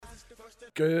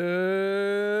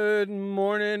Good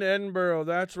morning, Edinburgh.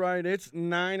 That's right. It's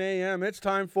 9 a.m. It's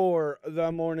time for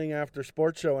the Morning After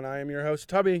Sports Show, and I am your host,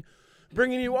 Tubby,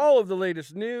 bringing you all of the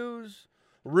latest news,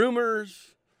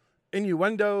 rumors,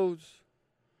 innuendos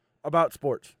about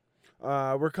sports.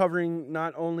 We're covering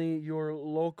not only your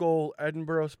local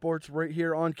Edinburgh sports right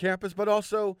here on campus, but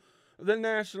also the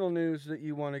national news that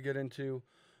you want to get into.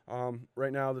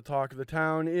 Right now, the talk of the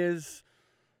town is...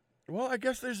 Well, I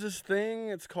guess there's this thing.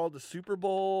 It's called the Super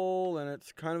Bowl, and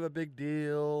it's kind of a big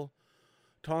deal.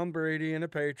 Tom Brady and the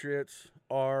Patriots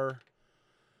are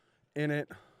in it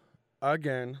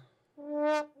again.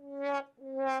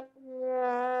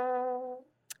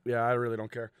 Yeah, I really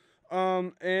don't care.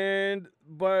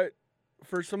 But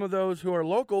for some of those who are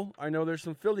local, I know there's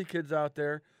some Philly kids out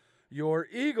there. Your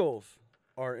Eagles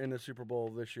are in the Super Bowl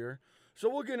this year. So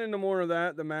we'll get into more of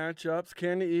that, the matchups.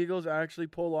 Can the Eagles actually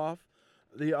pull off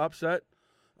the upset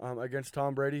against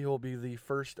Tom Brady, who will be the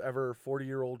first ever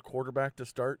 40-year-old quarterback to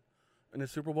start in the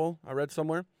Super Bowl? I read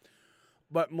somewhere.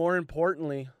 But more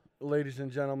importantly, ladies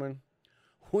and gentlemen,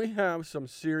 we have some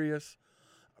serious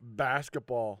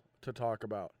basketball to talk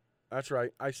about. That's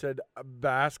right. I said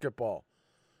basketball.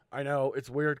 I know it's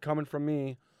weird coming from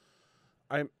me.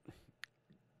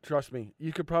 Trust me,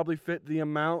 you could probably fit the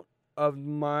amount of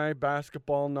my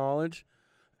basketball knowledge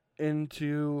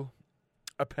into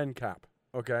a pen cap.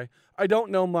 Okay, I don't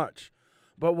know much,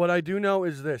 but what I do know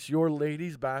is this: your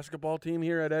ladies' basketball team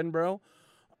here at Edinburgh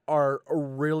are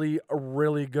really,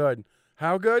 really good.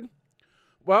 How good?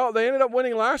 Well, they ended up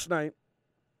winning last night,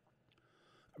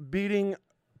 beating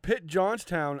Pitt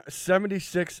Johnstown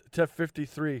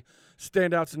 76-53.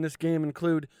 Standouts in this game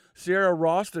include Sierra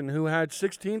Ralston, who had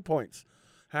 16 points,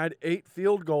 had 8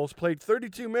 field goals, played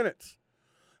 32 minutes,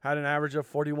 had an average of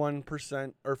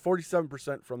 41% or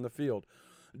 47% from the field.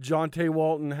 Jonte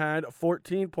Walton had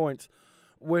 14 points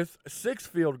with 6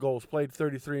 field goals, played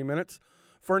 33 minutes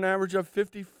for an average of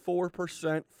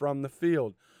 54% from the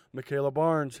field. Michaela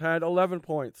Barnes had 11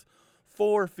 points,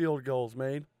 4 field goals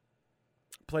made,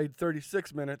 played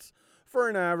 36 minutes for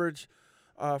an average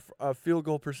a field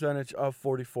goal percentage of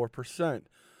 44%.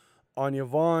 Anya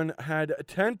Vaughn had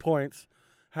 10 points,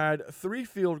 had 3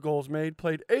 field goals made,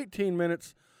 played 18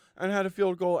 minutes, and had a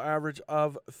field goal average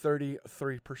of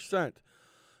 33%.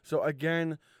 So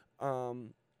again,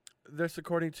 this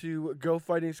according to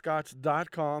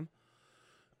GoFightingScots.com.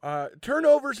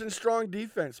 Turnovers and strong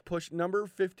defense pushed number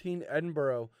 15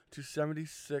 Edinburgh to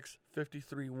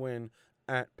 76-53 win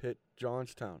at Pitt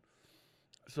Johnstown.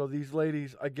 So these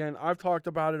ladies, again, I've talked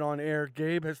about it on air.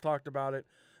 Gabe has talked about it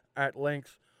at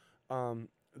length.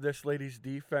 This ladies'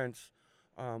 defense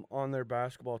on their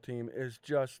basketball team is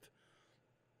just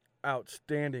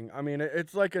outstanding. I mean,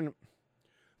 it's like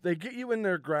they get you in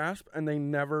their grasp and they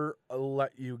never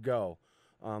let you go.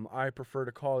 I prefer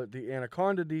to call it the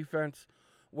Anaconda defense,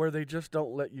 where they just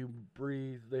don't let you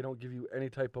breathe. They don't give you any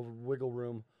type of wiggle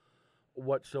room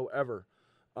whatsoever.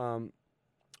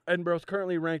 Edinburgh's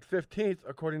currently ranked 15th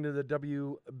according to the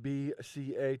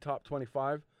WBCA Top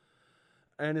 25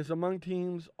 and is among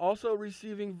teams also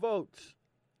receiving votes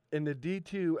in the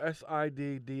D2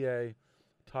 SIDDA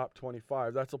Top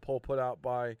 25. That's a poll put out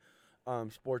by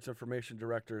Sports Information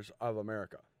Directors of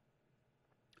America.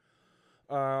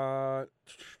 So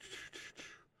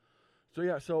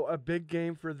a big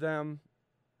game for them.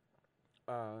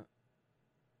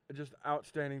 Just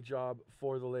outstanding job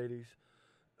for the ladies.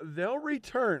 They'll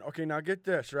return. Okay, now get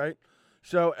this, right?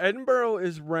 So Edinburgh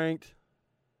is ranked,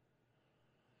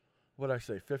 what'd I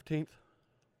say, 15th?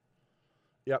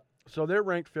 Yep. So they're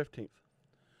ranked 15th.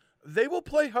 They will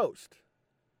play host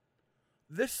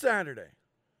this Saturday,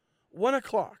 1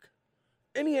 o'clock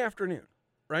in the afternoon,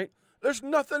 right? There's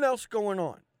nothing else going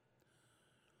on.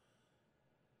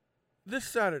 This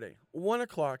Saturday, 1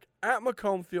 o'clock at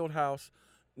Macomb Fieldhouse,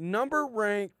 number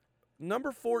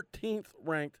 14th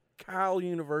ranked Cal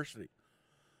University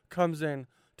comes in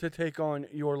to take on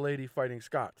your Lady Fighting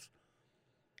Scots.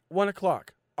 1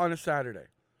 o'clock on a Saturday.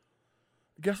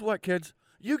 Guess what, kids?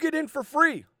 You get in for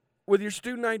free with your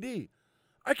student ID.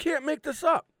 I can't make this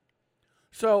up.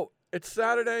 So it's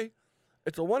Saturday.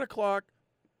 It's a 1 o'clock.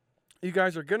 You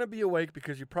guys are going to be awake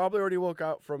because you probably already woke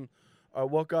up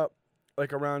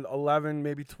like around 11,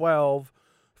 maybe 12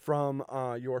 from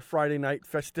your Friday night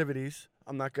festivities.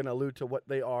 I'm not going to allude to what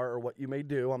they are or what you may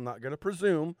do. I'm not going to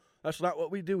presume. That's not what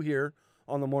we do here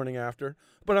on the morning after.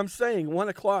 But I'm saying 1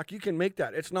 o'clock, you can make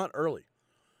that. It's not early.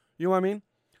 You know what I mean?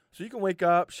 So you can wake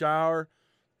up, shower,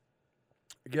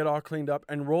 get all cleaned up,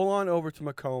 and roll on over to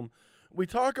Macomb. We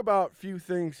talk about a few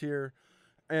things here,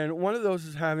 and one of those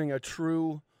is having a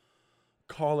true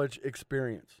college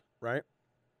experience, right?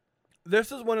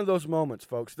 This is one of those moments,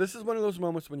 folks. This is one of those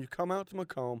moments when you come out to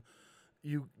Macomb,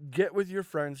 you get with your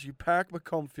friends, you pack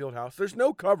Macomb Fieldhouse. There's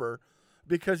no cover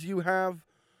because you have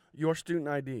your student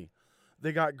ID.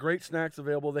 They got great snacks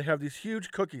available. They have these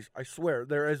huge cookies. I swear,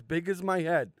 they're as big as my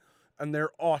head, and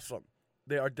they're awesome.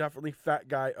 They are definitely fat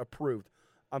guy approved.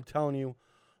 I'm telling you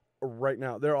right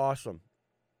now, they're awesome.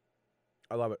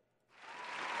 I love it.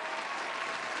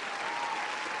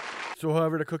 So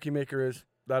whoever the cookie maker is,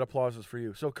 that applause is for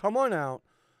you. So come on out,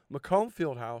 Macomb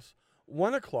Fieldhouse,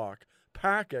 1 o'clock,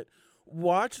 pack it.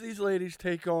 Watch these ladies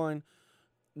take on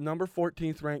number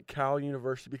 14th ranked Cal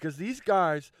University, because these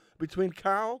guys, between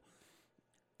Cal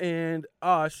and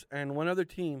us and one other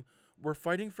team, were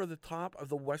fighting for the top of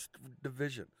the West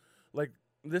Division. Like,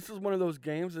 this is one of those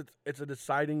games, it's a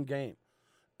deciding game.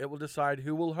 It will decide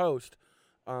who will host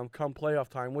come playoff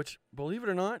time, which, believe it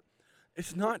or not,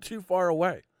 it's not too far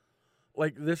away.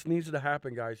 Like, this needs to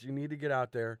happen, guys. You need to get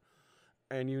out there,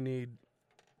 and you need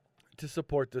to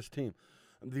support this team.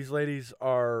 These ladies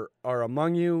are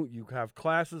among you. You have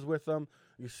classes with them.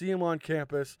 You see them on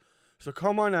campus. So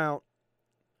come on out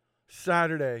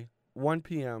Saturday, 1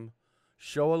 p.m.,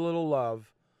 show a little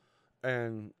love,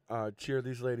 and cheer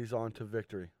these ladies on to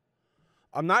victory.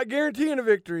 I'm not guaranteeing a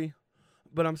victory,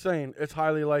 but I'm saying it's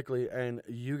highly likely, and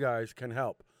you guys can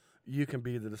help. You can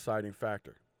be the deciding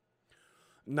factor.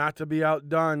 Not to be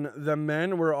outdone, the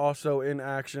men were also in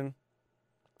action,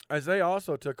 as they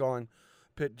also took on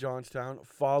Pitt Johnstown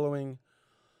following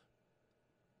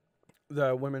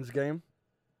the women's game.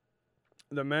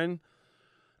 The men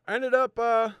ended up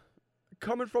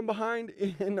coming from behind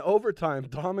in overtime,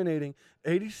 dominating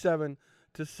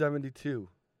 87-72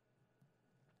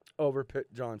 over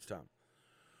Pitt Johnstown.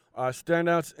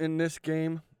 Standouts in this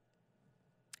game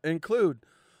include,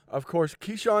 of course,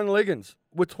 Keyshawn Liggins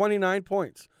with 29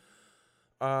 points.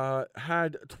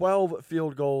 Had 12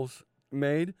 field goals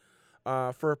made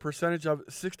for a percentage of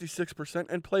 66%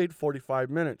 and played 45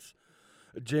 minutes.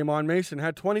 Jamon Mason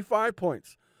had 25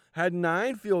 points, had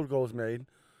 9 field goals made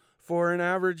for an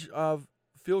average of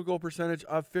field goal percentage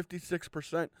of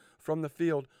 56% from the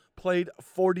field, played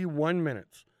 41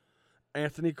 minutes.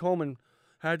 Anthony Coleman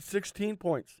had 16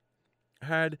 points,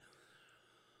 had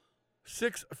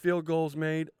 6 field goals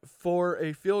made for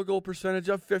a field goal percentage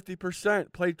of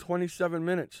 50%, played 27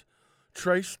 minutes.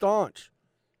 Trey Staunch,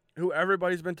 who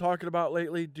everybody's been talking about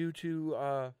lately due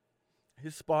to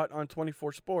his spot on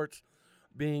 24 Sports,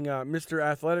 being Mr.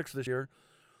 Athletics this year,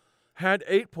 had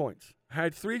 8 points,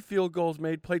 had 3 field goals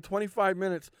made, played 25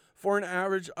 minutes for an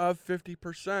average of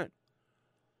 50%.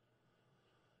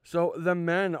 So the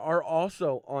men are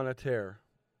also on a tear,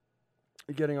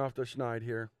 getting off the schneid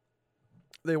here.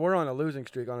 They were on a losing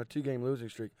streak, on a 2-game losing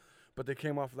streak, but they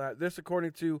came off of that. This,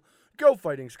 according to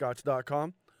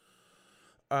GoFightingScots.com.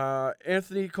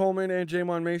 Anthony Coleman and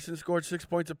Jamon Mason scored 6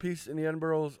 points apiece in the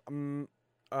Edinburgh's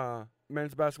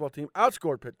men's basketball team.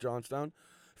 Outscored Pitt Johnstown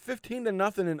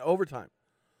 15-0 in overtime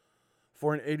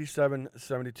for an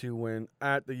 87-72 win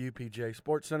at the UPJ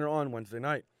Sports Center on Wednesday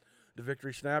night. The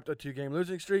victory snapped a 2-game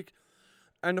losing streak,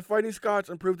 and the Fighting Scots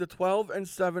improved to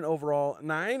 12-7 overall,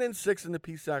 9-6 in the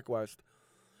PSAC West.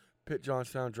 Pitt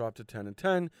Johnstown dropped to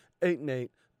 10-10, 8-8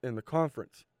 in the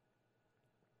conference.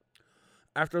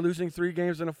 After losing 3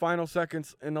 games in the final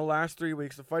seconds in the last 3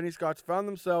 weeks, the Fighting Scots found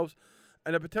themselves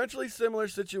in a potentially similar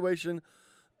situation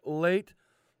late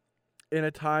in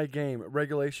a tie game.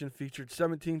 Regulation featured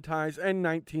 17 ties and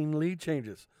 19 lead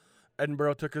changes.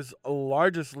 Edinburgh took his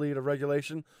largest lead of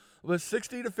regulation with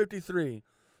 60-53,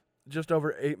 just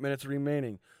over 8 minutes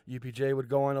remaining. UPJ would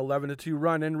go on 11-2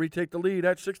 run and retake the lead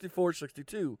at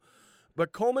 64-62.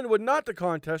 But Coleman would not the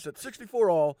contest at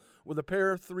 64-all with a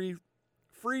pair of 3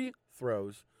 free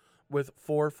throws with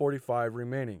 4:45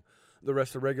 remaining. The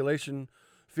rest of regulation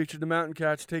featured the Mountain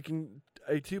Cats taking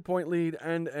a 2-point lead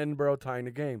and Edinburgh tying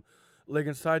the game.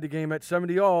 Liggins tied the game at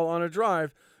 70-all on a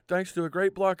drive thanks to a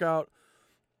great block out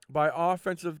by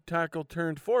offensive tackle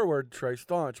turned forward Trey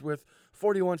Staunch. With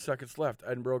 41 seconds left,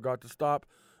 Edinburgh got to stop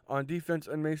on defense,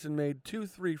 and Mason made 2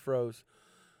 free throws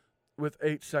with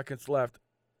 8 seconds left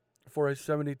for a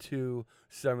 72-70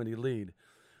 lead.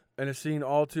 And as seen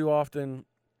all too often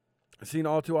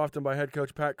by head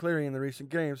coach Pat Cleary in the recent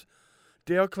games,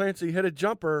 Dale Clancy hit a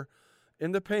jumper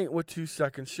in the paint with 2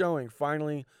 seconds showing.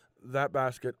 Finally, that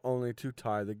basket only to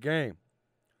tie the game.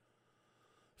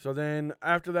 So then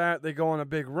after that, they go on a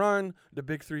big run. The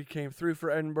big 3 came through for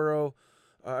Edinburgh,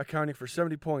 accounting for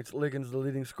 70 points. Liggins, the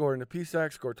leading scorer in the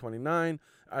PSAC, scored 29,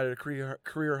 added a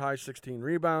career-high 16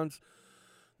 rebounds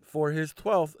for his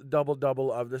 12th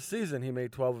double-double of the season. He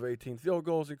made 12 of 18 field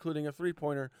goals, including a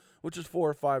three-pointer, which is 4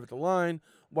 or 5 at the line,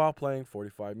 while playing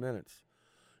 45 minutes.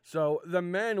 So the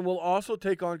men will also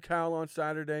take on Cal on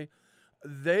Saturday.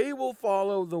 They will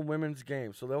follow the women's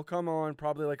game. So they'll come on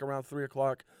probably like around 3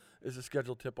 o'clock is the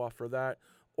scheduled tip-off for that,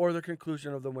 or the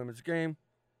conclusion of the women's game,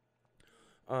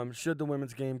 should the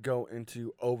women's game go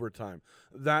into overtime.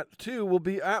 That, too, will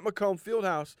be at Macomb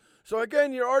Fieldhouse. So,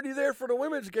 again, you're already there for the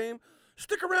women's game.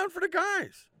 Stick around for the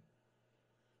guys.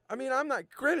 I mean, I'm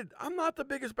not the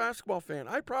biggest basketball fan.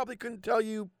 I probably couldn't tell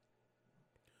you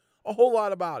a whole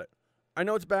lot about it. I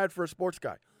know it's bad for a sports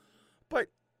guy. But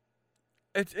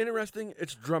it's interesting.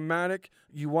 It's dramatic.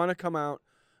 You want to come out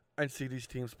and see these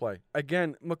teams play.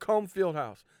 Again, Macomb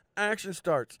Fieldhouse. Action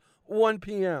starts 1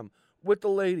 p.m. with the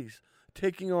ladies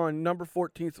taking on number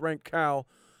 14th ranked Cal.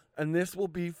 And this will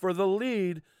be for the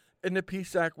lead in the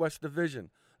PSAC West Division.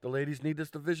 The ladies need this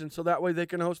division so that way they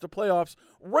can host the playoffs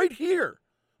right here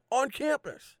on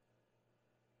campus.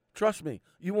 Trust me,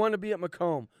 you want to be at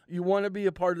Macomb. You want to be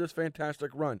a part of this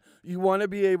fantastic run. You want to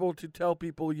be able to tell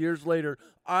people years later,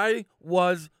 I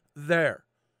was there.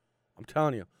 I'm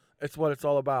telling you, it's what it's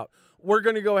all about. We're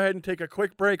going to go ahead and take a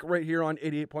quick break right here on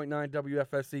 88.9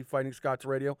 WFSC Fighting Scots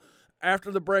Radio.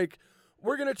 After the break,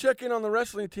 we're going to check in on the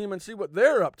wrestling team and see what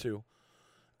they're up to.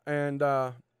 And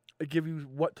give you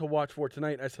what to watch for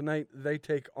tonight, as tonight they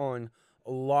take on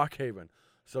Lock Haven.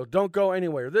 So don't go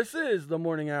anywhere. This is The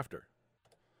Morning After.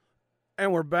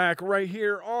 And we're back right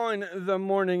here on The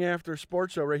Morning After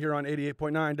Sports Show, right here on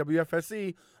 88.9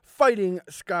 WFSC Fighting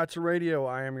Scots Radio.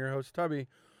 I am your host, Tubby.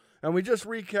 And we just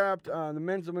recapped the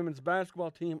men's and women's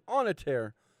basketball team on a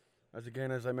tear. As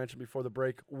I mentioned before the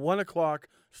break, 1 o'clock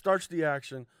starts the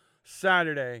action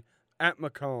Saturday at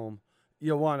Macomb.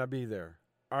 You want to be there.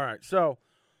 All right, so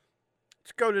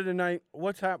let's go to tonight.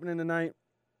 What's happening tonight?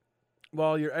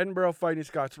 Well, your Edinboro Fighting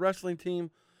Scots wrestling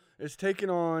team is taking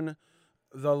on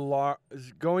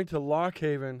is going to Lock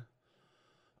Haven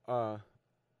to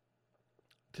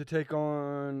take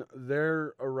on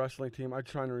their wrestling team. I'm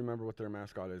trying to remember what their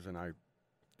mascot is, and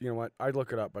you know what? I'd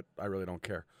look it up, but I really don't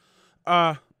care.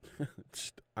 I'm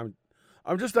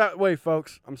just that way,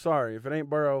 folks. I'm sorry. If it ain't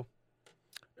Borough,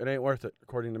 it ain't worth it,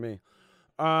 according to me.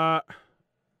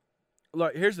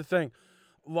 Look, here's the thing.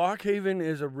 Lock Haven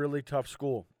is a really tough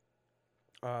school.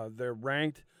 They're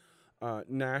ranked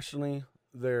nationally.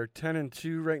 They're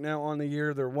 10-2 right now on the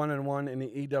year. They're 1-1 in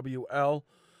the EWL.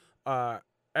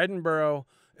 Edinboro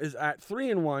is at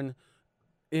 3-1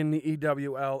 in the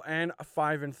EWL and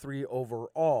 5-3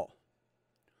 overall.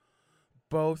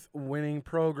 Both winning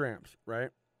programs,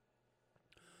 right?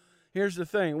 Here's the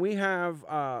thing. We have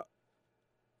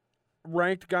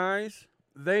ranked guys.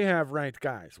 They have ranked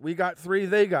guys. We got 3.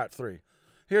 They got 3.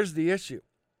 Here's the issue.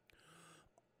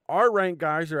 Our ranked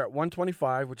guys are at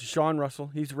 125, which is Sean Russell.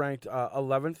 He's ranked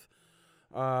 11th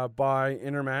by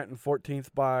Intermat and 14th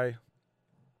by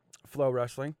Flow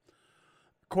Wrestling.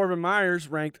 Corbin Myers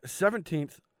ranked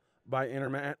 17th by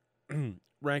Intermat,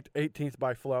 ranked 18th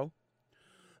by Flow.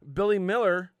 Billy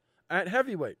Miller at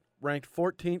heavyweight, ranked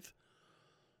 14th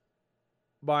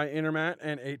by Intermat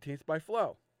and 18th by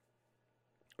Flow.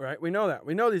 Right? We know that.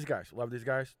 We know these guys. Love these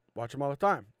guys. Watch them all the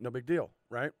time. No big deal,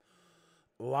 right?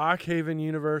 Lock Haven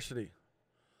University.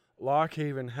 Lock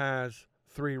Haven has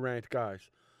 3 ranked guys.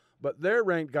 But their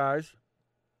ranked guys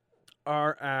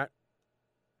are at,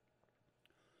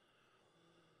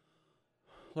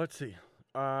 let's see,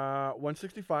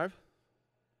 165,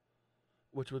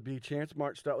 which would be Chance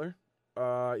Mart Stetler.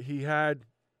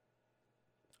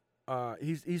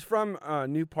 He's from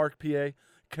New Park, PA,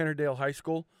 Kennerdale High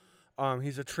School.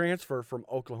 He's a transfer from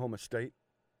Oklahoma State.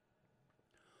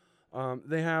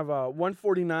 They have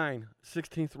 149,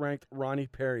 16th ranked Ronnie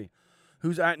Perry,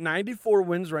 who's at 94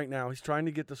 wins right now. He's trying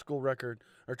to get the school record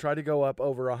or try to go up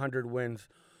over 100 wins,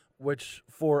 which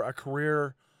for a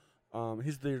career,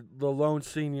 he's the lone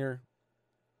senior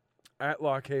at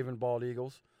Lock Haven Bald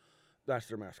Eagles. That's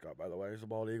their mascot, by the way, is the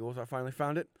Bald Eagles. I finally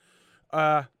found it.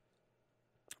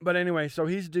 But anyway, so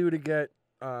he's due to get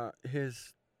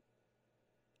his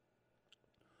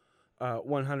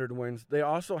 100 wins. They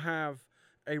also have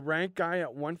a ranked guy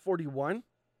at 141,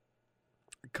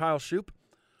 Kyle Shoup,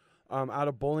 out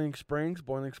of Boiling Springs.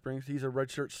 He's a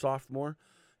redshirt sophomore.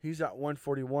 He's at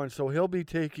 141, so he'll be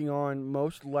taking on,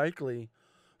 most likely,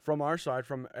 from our side,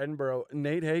 from Edinboro,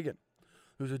 Nate Hagan,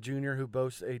 who's a junior who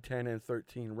boasts a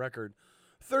 10-13 record,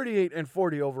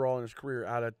 38-40 overall in his career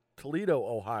out of Toledo,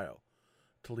 Ohio,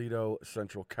 Toledo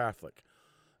Central Catholic.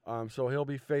 So he'll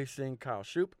be facing Kyle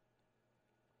Shoup.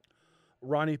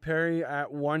 Ronnie Perry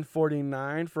at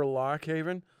 149 for Lock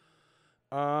Haven.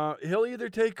 He'll either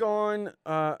take on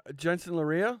Jensen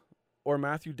Laria or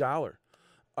Matthew Dowler.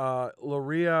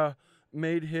 Laria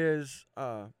made his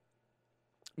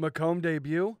Macomb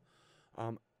debut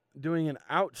doing an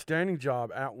outstanding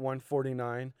job at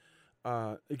 149,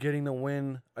 getting the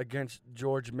win against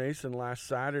George Mason last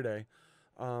Saturday.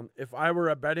 If I were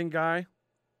a betting guy,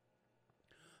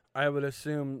 I would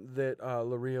assume that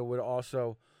Luria would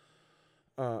also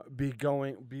be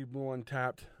one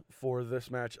tapped for this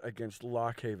match against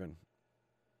Lock Haven.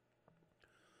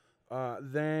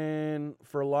 Then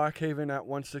for Lock Haven at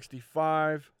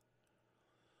 165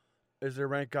 is their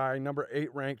ranked guy, number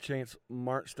 8 ranked Chance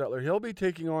Mark Stetler. He'll be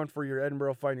taking on for your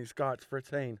Edinburgh Fighting Scots, Fritz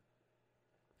Hain.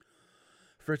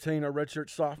 Fritz Hain, a redshirt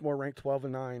sophomore, ranked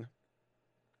 12-9,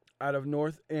 out of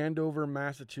North Andover,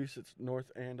 Massachusetts.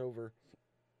 North Andover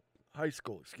High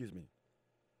School, excuse me.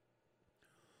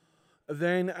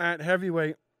 Then at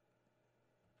heavyweight,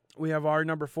 we have our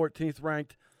number 14th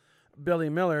ranked Billy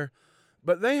Miller,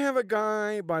 but they have a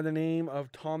guy by the name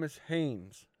of Thomas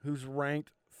Haynes who's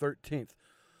ranked 13th.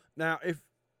 Now, if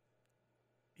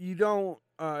you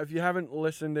haven't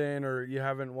listened in or you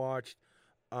haven't watched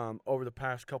over the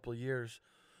past couple of years,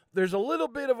 there's a little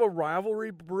bit of a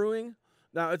rivalry brewing.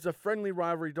 Now, it's a friendly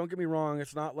rivalry. Don't get me wrong.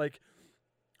 It's not like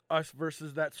us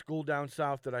versus that school down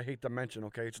south that I hate to mention,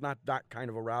 okay? It's not that kind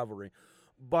of a rivalry.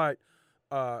 But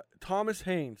Thomas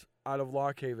Haynes out of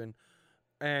Lock Haven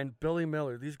and Billy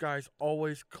Miller, these guys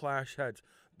always clash heads.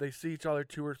 They see each other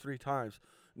 2 or 3 times.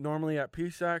 Normally at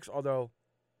PSACs, although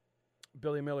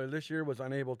Billy Miller this year was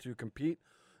unable to compete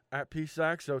at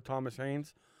PSAC, so Thomas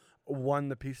Haynes won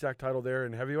the PSAC title there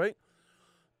in heavyweight.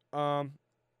 And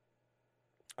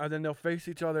then they'll face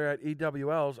each other at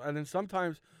EWLs. And then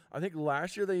sometimes, I think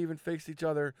last year they even faced each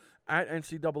other at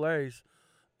NCAAs.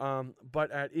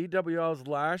 But at EWLs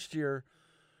last year,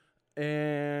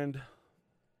 and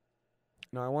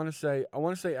now I want to say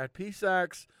at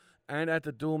PSACs and at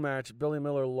the dual match, Billy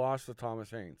Miller lost to Thomas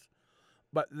Haynes.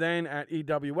 But then at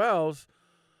EWLs,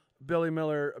 Billy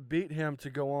Miller beat him to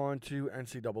go on to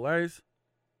NCAAs.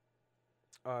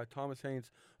 Thomas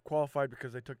Haynes qualified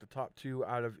because they took the top 2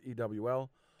 out of EWL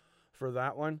for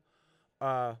that one.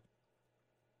 And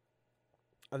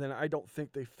then I don't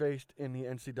think they faced in the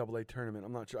NCAA tournament.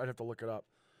 I'm not sure. I'd have to look it up.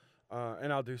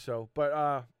 And I'll do so.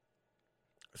 But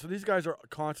so these guys are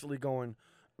constantly going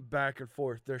back and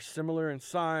forth. They're similar in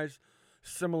size,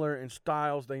 similar in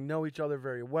styles. They know each other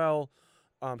very well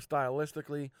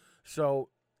stylistically. So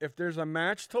if there's a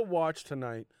match to watch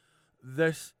tonight,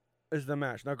 this is the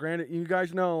match. Now, granted, you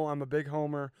guys know I'm a big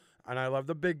homer, and I love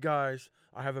the big guys.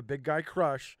 I have a big guy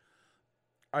crush.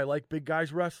 I like big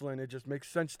guys wrestling. It just makes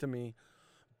sense to me.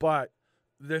 But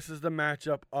this is the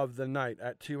matchup of the night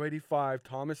at 285,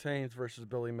 Thomas Haynes versus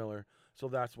Billy Miller. So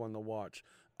that's one to watch.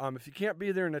 If you can't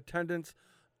be there in attendance,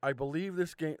 I believe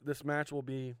this match will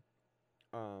be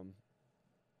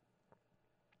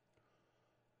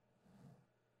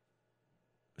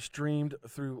streamed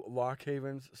through Lock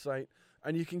Haven's site.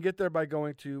 And you can get there by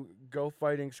going to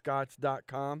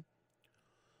GoFightingScots.com.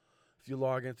 If you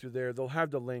log in through there, they'll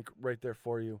have the link right there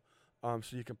for you, so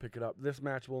you can pick it up. This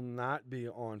match will not be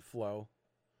on Flow,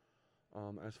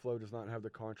 as Flow does not have the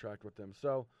contract with them.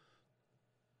 So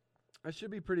it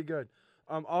should be pretty good.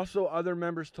 Also, other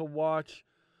members to watch,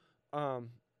 you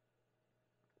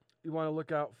want to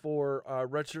look out for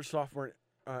redshirt sophomore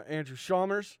Andrew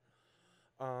Chalmers,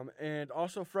 and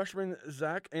also freshman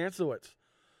Zach Ansowitz.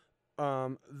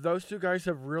 Those 2 guys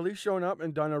have really shown up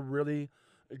and done a really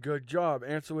good job.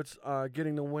 Ansowitz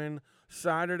getting the win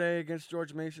Saturday against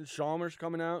George Mason. Chalmers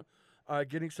coming out,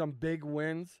 getting some big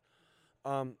wins.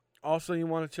 Also, you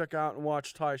want to check out and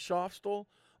watch Ty Schofstall,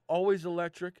 always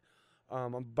electric.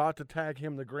 I'm about to tag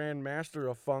him the Grand Master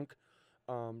of Funk.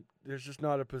 There's just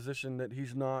not a position that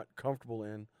he's not comfortable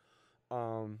in.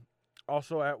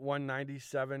 Also at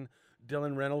 197,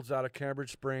 Dylan Reynolds out of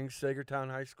Cambridge Springs,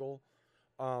 Sagertown High School.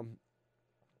 It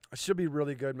should be a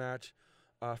really good match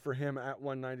for him at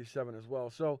 197 as well.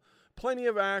 So plenty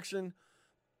of action.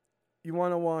 You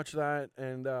want to watch that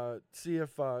and see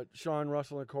if Sean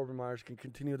Russell and Corbin Myers can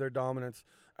continue their dominance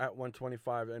at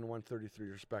 125 and 133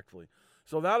 respectively.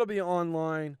 So that'll be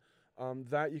online.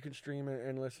 That you can stream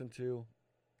and listen to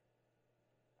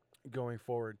going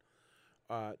forward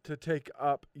to take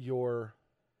up your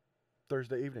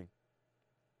Thursday evening,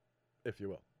 if you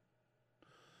will.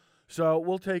 So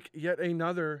we'll take yet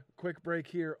another quick break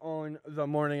here on the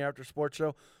Morning After Sports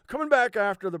Show. Coming back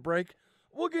after the break,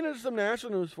 we'll get into some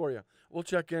national news for you. We'll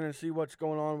check in and see what's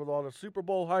going on with all the Super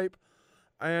Bowl hype.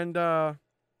 And I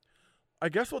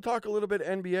guess we'll talk a little bit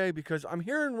NBA because I'm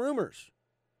hearing rumors.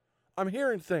 I'm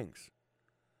hearing things.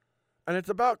 And it's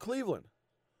about Cleveland.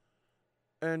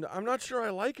 And I'm not sure I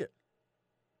like it.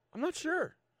 I'm not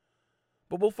sure.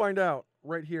 But we'll find out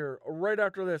right here, right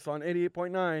after this on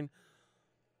 88.9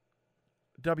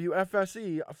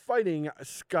 WFSE Fighting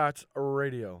Scots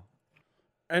Radio.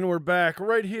 And we're back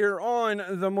right here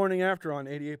on the morning after on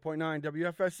 88.9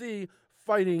 WFSE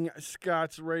Fighting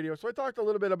Scots Radio. So I talked a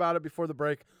little bit about it before the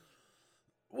break.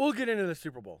 We'll get into the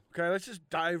Super Bowl. Okay, let's just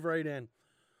dive right in.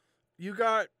 You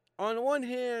got, on one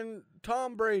hand,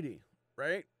 Tom Brady,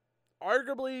 right?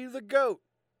 Arguably the GOAT,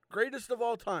 greatest of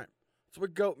all time. That's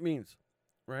what GOAT means,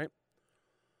 right?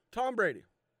 Tom Brady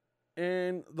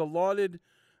and the lauded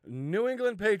New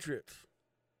England Patriots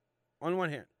on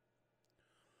one hand.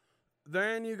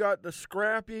 Then you got the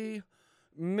scrappy,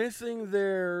 missing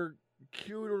their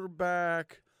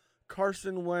quarterback,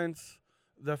 Carson Wentz,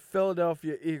 the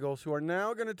Philadelphia Eagles, who are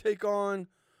now going to take on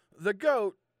the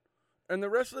GOAT and the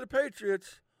rest of the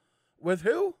Patriots with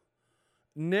who?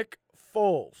 Nick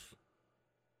Foles.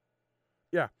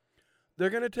 Yeah, they're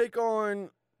going to take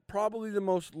on probably the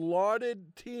most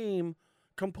lauded team,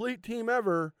 complete team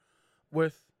ever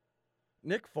with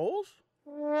Nick Foles?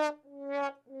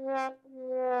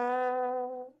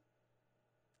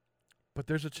 But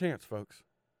there's a chance, folks.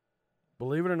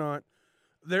 Believe it or not,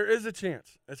 there is a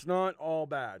chance. It's not all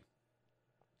bad.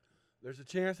 There's a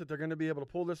chance that they're going to be able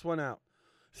to pull this one out.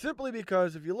 Simply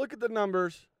because if you look at the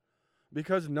numbers,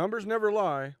 because numbers never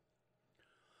lie,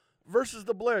 versus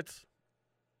the Blitz,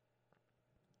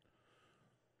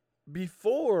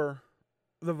 before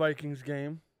the Vikings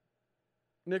game,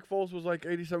 Nick Foles was like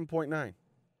 87.9.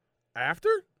 After,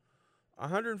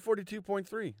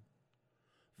 142.3.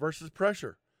 Versus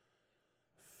pressure,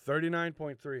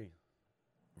 39.3.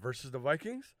 Versus the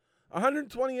Vikings,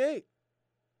 128.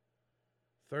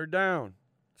 Third down,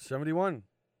 71.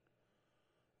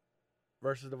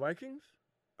 Versus the Vikings,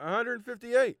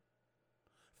 158.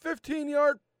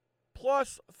 15-yard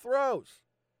plus throws,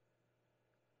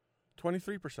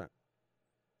 23%.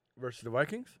 Versus the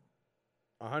Vikings,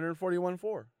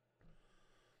 141.4.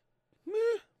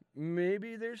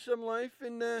 Maybe there's some life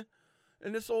in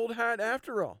this old hat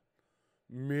after all.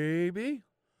 Maybe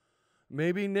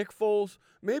Nick Foles,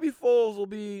 maybe Foles will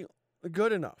be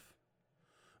good enough.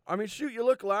 I mean, shoot, you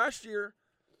look last year,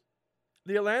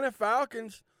 the Atlanta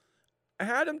Falcons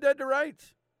had them dead to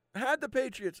rights. Had the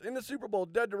Patriots in the Super Bowl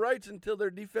dead to rights until their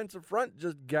defensive front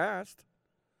just gassed.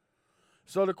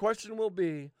 So the question will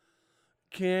be,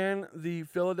 can the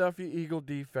Philadelphia Eagle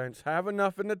defense have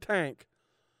enough in the tank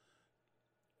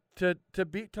to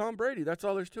beat Tom Brady? That's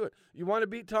all there's to it. You want to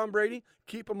beat Tom Brady?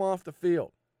 Keep him off the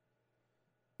field.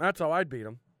 That's how I'd beat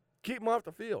him. Keep him off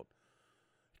the field.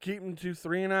 Keep him to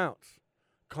 3 and outs.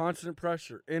 Constant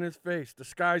pressure in his face.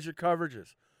 Disguise your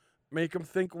coverages. Make him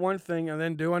think one thing and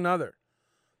then do another.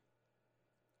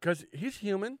 Because he's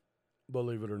human,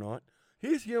 believe it or not.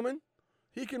 He's human.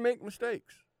 He can make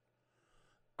mistakes.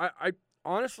 I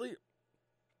honestly,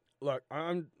 look,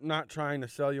 I'm not trying to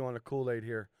sell you on a Kool-Aid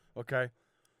here, okay?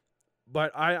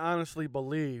 But I honestly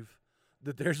believe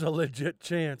that there's a legit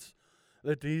chance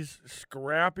that these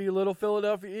scrappy little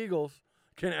Philadelphia Eagles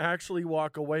can actually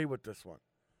walk away with this one.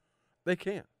 They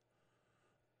can.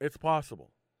 It's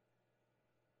possible.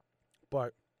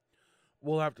 But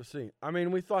we'll have to see. I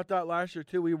mean, we thought that last year,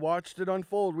 too. We watched it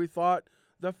unfold. We thought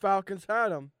the Falcons had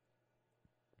them.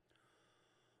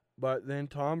 But then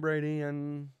Tom Brady.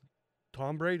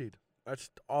 That's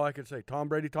all I can say. Tom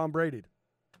Brady.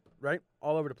 Right?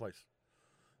 All over the place.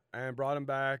 And brought him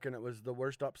back, and it was the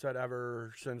worst upset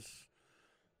ever since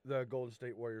the Golden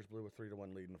State Warriors blew a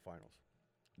 3-1 lead in the finals.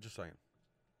 Just saying.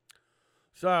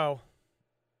 So,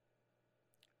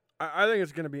 I think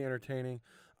it's going to be entertaining.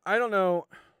 I don't know.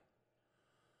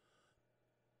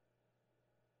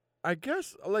 I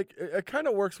guess, like, it kind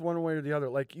of works one way or the other.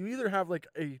 Like, you either have, like,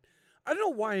 I don't know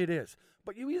why it is,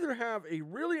 but you either have a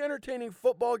really entertaining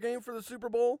football game for the Super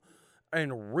Bowl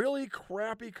and really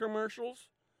crappy commercials,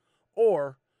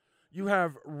 or you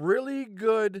have really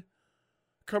good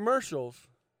commercials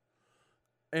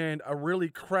and a really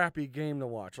crappy game to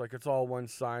watch. Like, it's all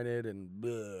one-sided and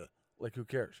bleh. Like, who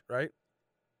cares, right?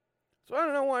 So I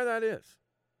don't know why that is.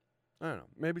 I don't know.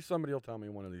 Maybe somebody will tell me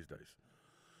one of these days.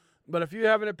 But if you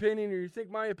have an opinion or you think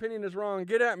my opinion is wrong,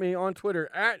 get at me on Twitter,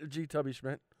 at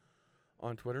GTubbySchmidt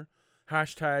on Twitter.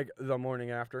 Hashtag The Morning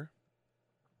After.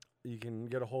 You can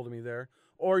get a hold of me there.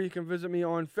 Or you can visit me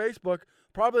on Facebook,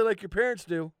 probably like your parents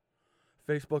do.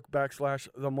 Facebook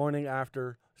 /The Morning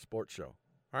After Sports Show.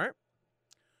 All right?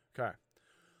 Okay.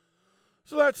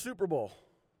 So that's Super Bowl.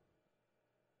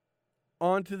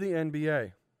 On to the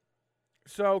NBA.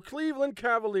 So Cleveland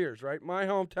Cavaliers, right? My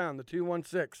hometown, the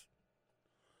 216.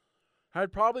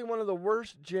 Had probably one of the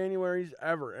worst Januaries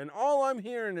ever. And all I'm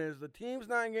hearing is the team's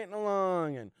not getting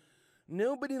along and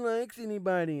nobody likes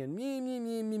anybody and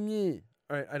me.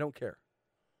 All right, I don't care.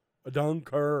 I don't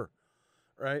care.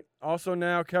 right? Also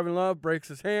now Kevin Love breaks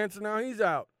his hand, so now he's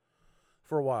out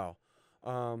for a while.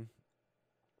 Now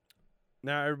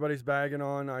everybody's bagging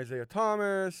on Isaiah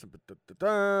Thomas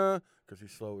because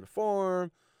he's slow to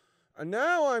form. And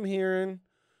now I'm hearing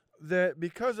that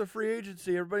because of free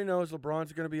agency, everybody knows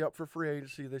LeBron's going to be up for free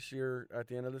agency this year at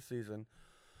the end of the season.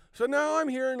 So now I'm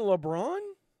hearing LeBron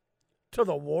to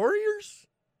the Warriors?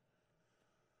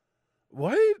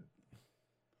 What?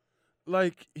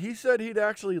 Like, he said he'd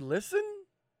actually listen?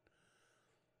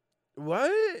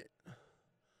 What?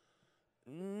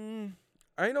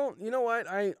 I don't, you know what?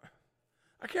 I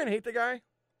can't hate the guy,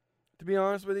 to be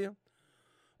honest with you.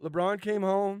 LeBron came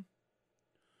home.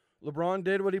 LeBron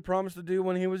did what he promised to do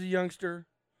when he was a youngster.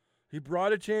 He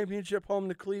brought a championship home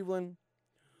to Cleveland.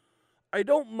 I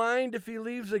don't mind if he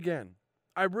leaves again.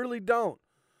 I really don't.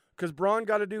 Because Braun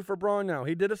got to do for Braun now.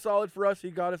 He did a solid for us. He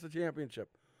got us a championship.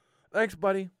 Thanks,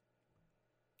 buddy.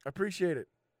 I appreciate it.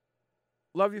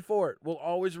 Love you for it. We'll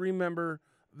always remember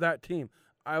that team.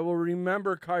 I will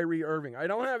remember Kyrie Irving. I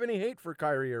don't have any hate for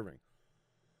Kyrie Irving.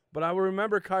 But I will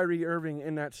remember Kyrie Irving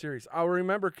in that series. I will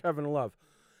remember Kevin Love.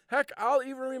 Heck, I'll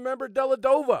even remember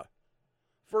Dellavedova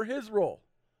for his role,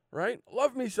 right?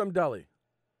 Love me some Delly.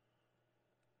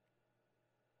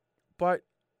 But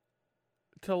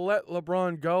to let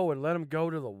LeBron go and let him go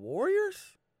to the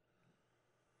Warriors?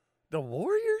 The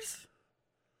Warriors?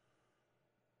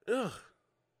 Ugh.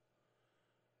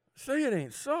 Say it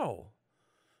ain't so.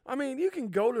 I mean, you can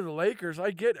go to the Lakers.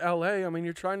 I get LA. I mean,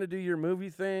 you're trying to do your movie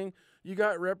thing. You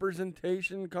got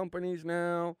representation companies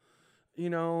now. You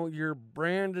know, your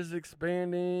brand is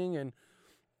expanding, and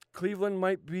Cleveland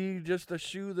might be just a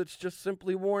shoe that's just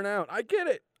simply worn out. I get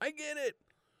it.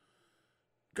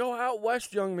 Go out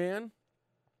west, young man.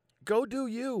 Go do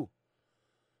you.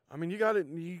 I mean, you got it.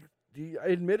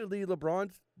 Admittedly,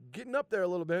 LeBron's getting up there a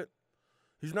little bit.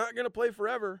 He's not going to play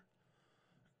forever.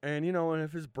 And, you know, and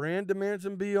if his brand demands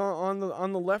him be on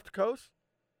the left coast,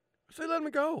 I say let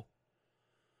him go.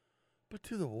 But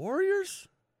to the Warriors?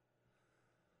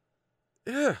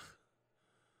 Yeah.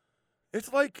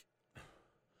 It's like,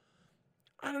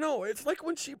 I don't know. It's like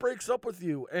when she breaks up with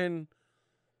you and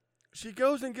she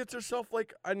goes and gets herself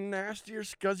like a nastier,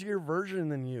 scuzzier version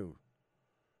than you.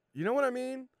 You know what I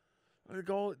mean?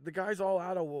 The guy's all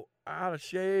out of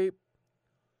shape.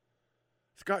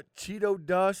 He's got Cheeto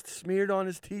dust smeared on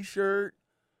his T-shirt.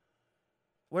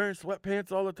 Wearing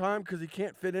sweatpants all the time because he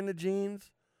can't fit into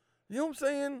jeans. You know what I'm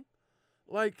saying?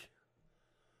 Like,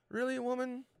 really,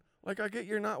 woman? Like, I get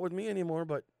you're not with me anymore,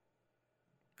 but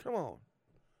come on.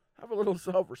 Have a little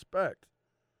self-respect.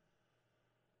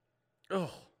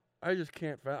 Oh, I just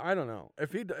can't. I don't know.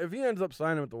 If he ends up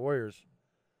signing with the Warriors,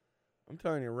 I'm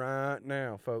telling you right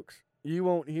now, folks, you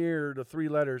won't hear the 3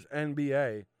 letters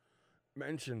NBA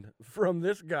mentioned from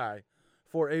this guy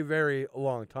for a very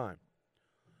long time.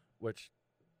 Which,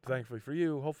 thankfully for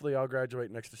you, hopefully I'll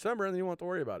graduate next December and then you won't have to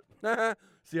worry about it.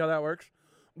 See how that works?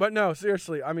 But no,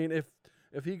 seriously, I mean, if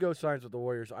he goes signs with the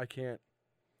Warriors, I can't.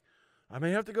 I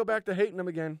may have to go back to hating him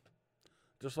again.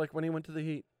 Just like when he went to the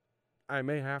Heat. I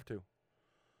may have to.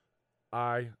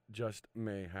 I just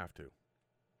may have to.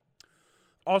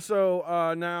 Also,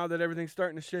 now that everything's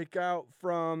starting to shake out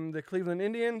from the Cleveland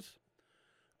Indians,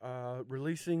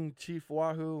 releasing Chief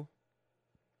Wahoo.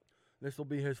 This will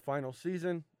be his final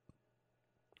season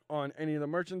on any of the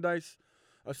merchandise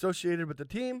associated with the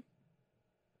team.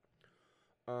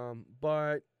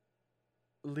 But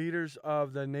leaders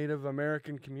of the Native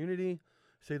American community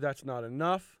say that's not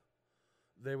enough.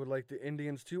 They would like the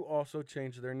Indians to also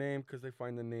change their name because they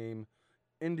find the name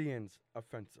Indians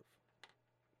offensive.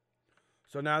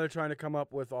 So now they're trying to come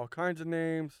up with all kinds of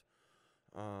names.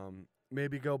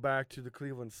 Maybe go back to the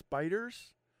Cleveland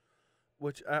Spiders,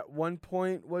 which at one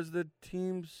point was the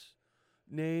team's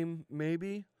name,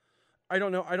 maybe. I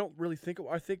don't know. I don't really think.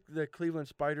 I think the Cleveland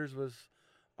Spiders was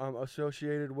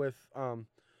associated with,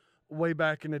 way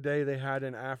back in the day, they had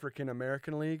an African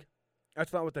American League.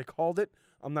 That's not what they called it.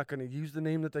 I'm not going to use the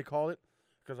name that they call it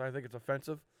because I think it's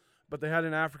offensive. But they had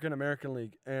an African American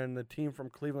League, and the team from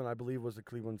Cleveland, I believe, was the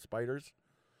Cleveland Spiders.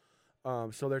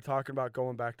 So they're talking about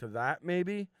going back to that,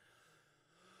 maybe.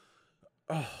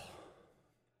 Oh,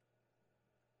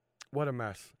 what a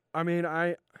mess. I mean,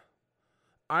 I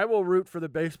will root for the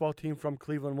baseball team from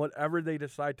Cleveland, whatever they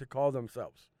decide to call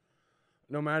themselves.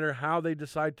 No matter how they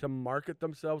decide to market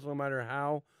themselves, no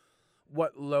matter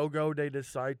what logo they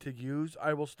decide to use,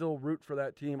 I will still root for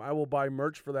that team. I will buy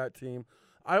merch for that team.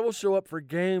 I will show up for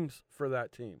games for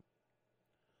that team.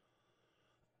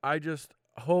 I just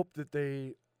hope that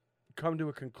they come to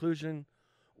a conclusion,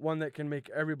 one that can make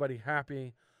everybody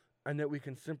happy, and that we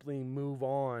can simply move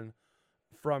on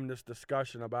from this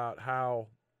discussion about how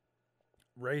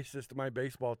racist my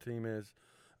baseball team is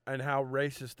and how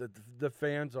racist the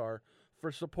fans are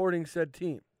for supporting said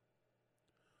team.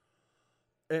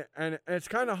 And it's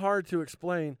kind of hard to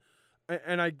explain,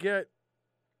 and I get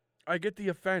the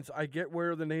offense. I get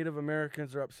where the Native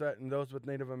Americans are upset and those with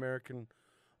Native American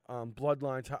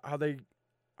bloodlines,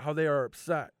 how they are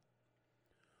upset.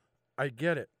 I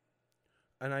get it,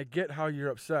 and I get how you're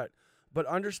upset. But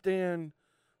understand,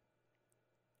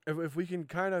 if we can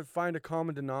kind of find a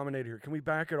common denominator here, can we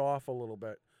back it off a little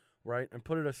bit, right, and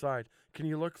put it aside? Can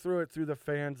you look through it through the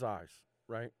fans' eyes,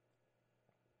 right?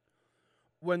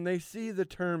 When they see the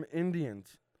term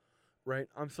Indians, right,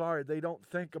 I'm sorry, they don't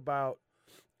think about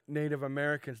Native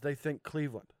Americans. They think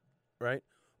Cleveland, right?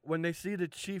 When they see the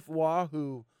Chief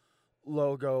Wahoo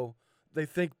logo, they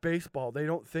think baseball. They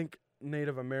don't think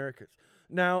Native Americans.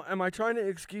 Now, am I trying to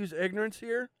excuse ignorance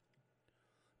here?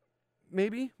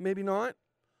 Maybe, maybe not.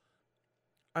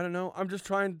 I don't know. I'm just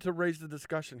trying to raise the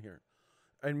discussion here.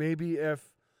 And maybe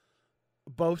if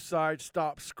both sides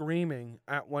stop screaming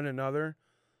at one another,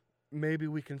 maybe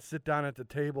we can sit down at the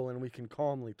table and we can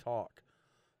calmly talk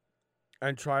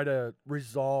and try to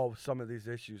resolve some of these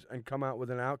issues and come out with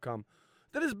an outcome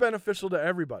that is beneficial to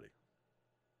everybody.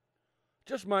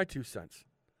 Just my 2 cents.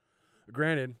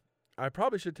 Granted, I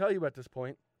probably should tell you at this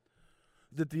point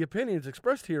that the opinions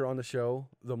expressed here on the show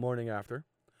the morning after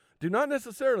do not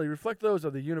necessarily reflect those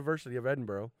of the University of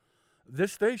Edinburgh,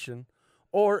 this station,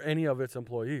 or any of its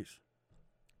employees.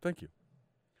 Thank you.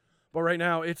 But right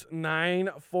now, it's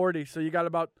 9:40, so you got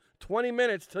about 20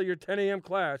 minutes till your 10 a.m.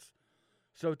 class.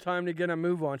 So time to get a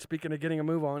move on. Speaking of getting a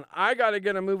move on, I got to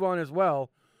get a move on as well.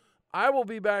 I will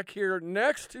be back here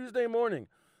next Tuesday morning,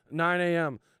 9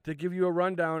 a.m., to give you a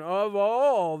rundown of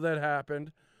all that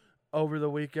happened over the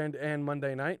weekend and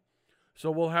Monday night. So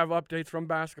we'll have updates from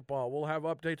basketball. We'll have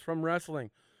updates from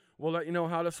wrestling. We'll let you know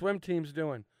how the swim team's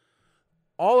doing.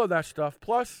 All of that stuff,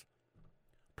 plus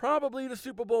probably the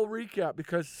Super Bowl recap,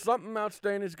 because something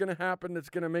outstanding is going to happen that's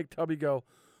going to make Tubby go,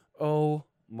 oh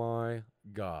my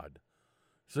God.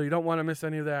 So you don't want to miss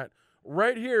any of that.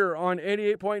 Right here on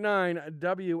 88.9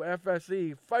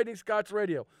 WFSE, Fighting Scots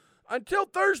Radio. Until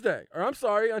Tuesday.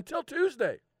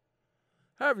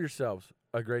 Have yourselves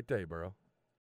a great day, Burrow.